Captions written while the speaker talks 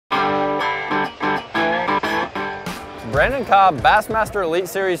Brandon Cobb, Bassmaster Elite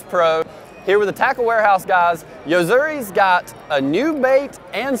Series Pro, here with the Tackle Warehouse guys. Yo-Zuri's got a new bait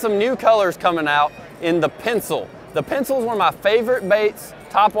and some new colors coming out in the pencil. The pencil is one of my favorite baits,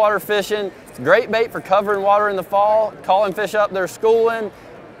 topwater fishing. It's a great bait for covering water in the fall, calling fish up their schooling.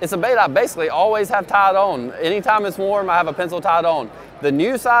 It's a bait I basically always have tied on. Anytime it's warm, I have a pencil tied on. The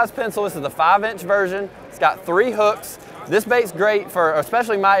new size pencil, this is the 5-inch version. It's got 3 hooks. This bait's great for,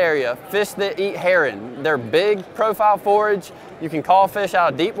 especially my area, fish that eat herring. They're big profile forage. You can call fish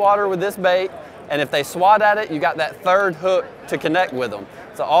out of deep water with this bait, and if they swat at it, you got that 3rd hook to connect with them.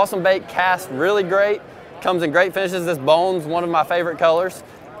 It's an awesome bait, casts really great, comes in great finishes. This bone's one of my favorite colors.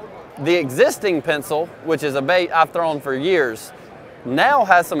 The existing pencil, which is a bait I've thrown for years, now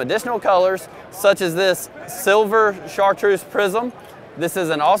has some additional colors, such as this silver chartreuse prism. This is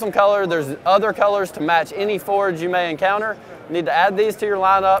an awesome color. There's other colors to match any forage you may encounter. You need to add these to your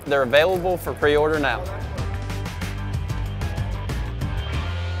lineup. They're available for pre-order now.